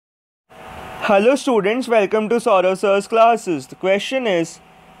Hello students, welcome to SOURAV sir's classes. The question is,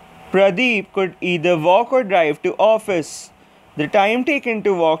 Pradeep could either walk or drive to office. The time taken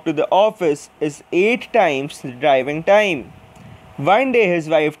to walk to the office is 8 times the driving time. One day his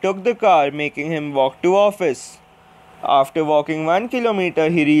wife took the car, making him walk to office. After walking 1 kilometer,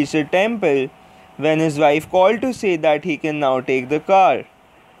 he reached a temple when his wife called to say that he can now take the car.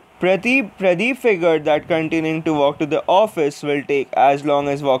 Pradeep figured that continuing to walk to the office will take as long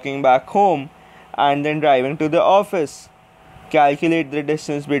as walking back home and then driving to the office. Calculate the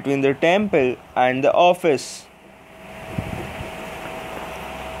distance between the temple and the office.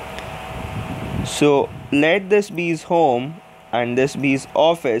 So let this be his home and this be his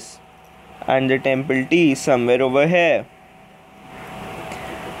office, and the temple T is somewhere over here.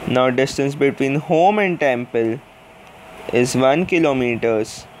 Now distance between home and temple is 1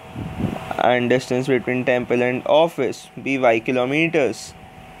 kilometers. And distance between temple and office be y kilometers.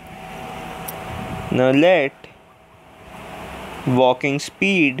 Now let walking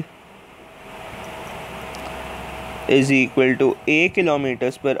speed is equal to a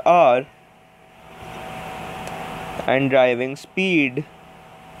kilometers per hour and driving speed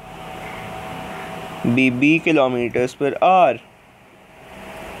be b kilometers per hour.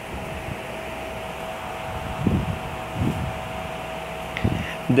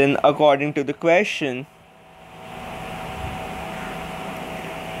 Then according to the question,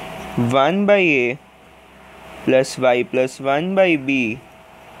 1 by a plus y plus 1 by b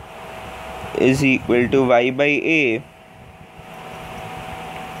is equal to y by a.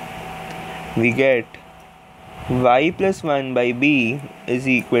 We get y plus 1 by b is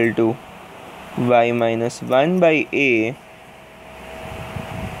equal to y minus 1 by a.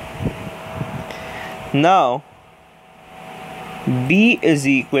 Now b is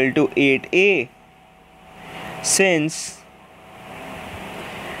equal to 8a. Since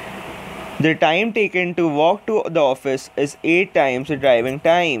the time taken to walk to the office is 8 times the driving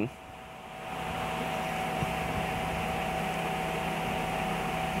time.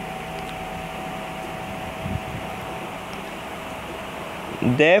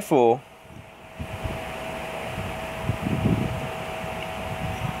 Therefore,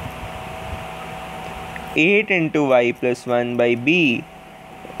 eight into y plus 1 by b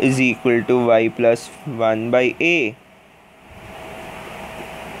is equal to y plus 1 by a.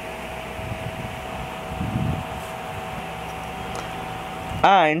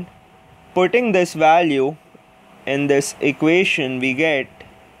 And putting this value in this equation, we get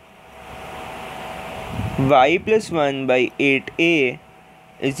y plus 1 by 8a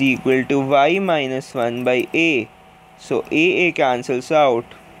is equal to y minus 1 by a. So a cancels out,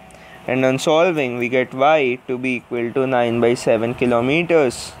 and on solving we get y to be equal to 9 by 7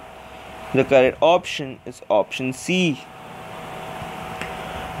 kilometers. The correct option is option C.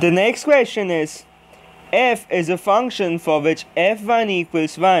 The next question is, f is a function for which f1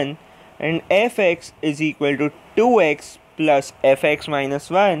 equals 1 and fx is equal to 2x plus fx minus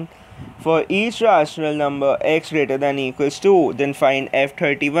 1 for each rational number x greater than equals 2. Then find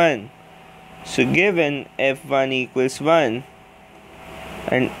f31. So given f1 equals 1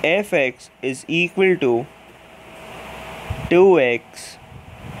 and fx is equal to 2x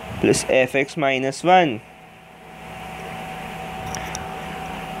plus fx minus 1.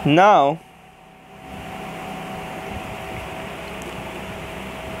 Now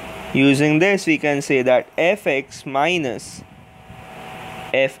using this, we can say that fx minus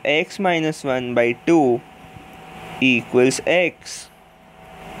 1 by 2 equals x.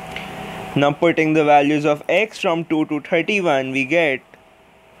 Now putting the values of x from 2 to 31, we get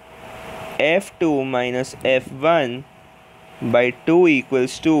f2 minus f1 by 2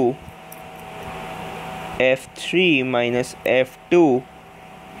 equals 2, f3 minus f2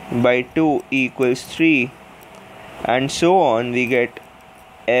 by 2 equals 3, and so on. We get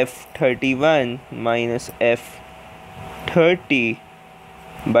f31 minus f30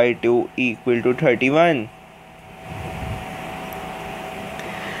 by 2 equal to 31.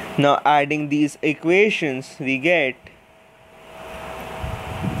 Now adding these equations, we get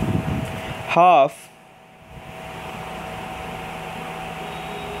half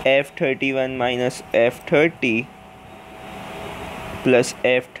f31 minus f30 plus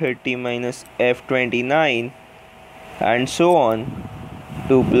f30 minus f29 and so on,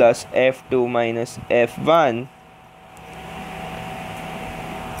 2 plus f2 minus f1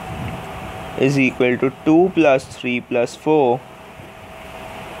 is equal to 2 plus 3 plus 4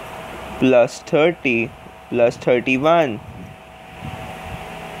 plus 30 plus 31.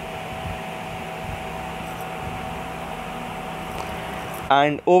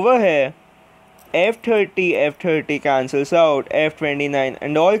 And over here F30 cancels out, F29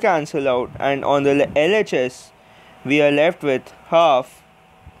 and all cancel out, and on the LHS we are left with half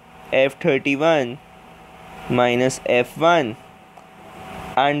F31 minus F1,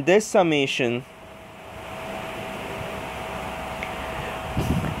 and this summation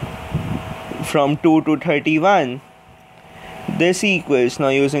from 2 to 31, this equals, now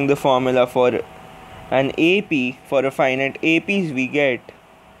using the formula for an AP, for a finite APs we get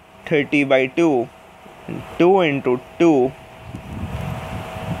 30 by 2, 2 into 2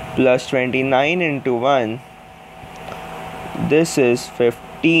 plus 29 into 1, this is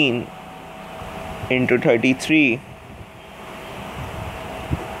 15 into 33,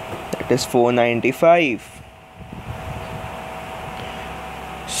 that is 495.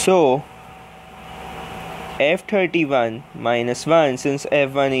 So F31 minus 1, since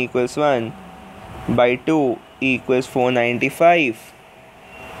F1 equals 1, by 2 equals 495.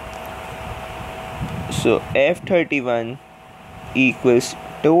 So F31 equals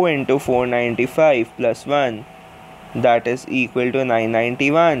 2 into 495 plus 1, that is equal to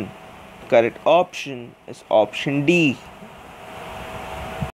 991. Correct option is option D.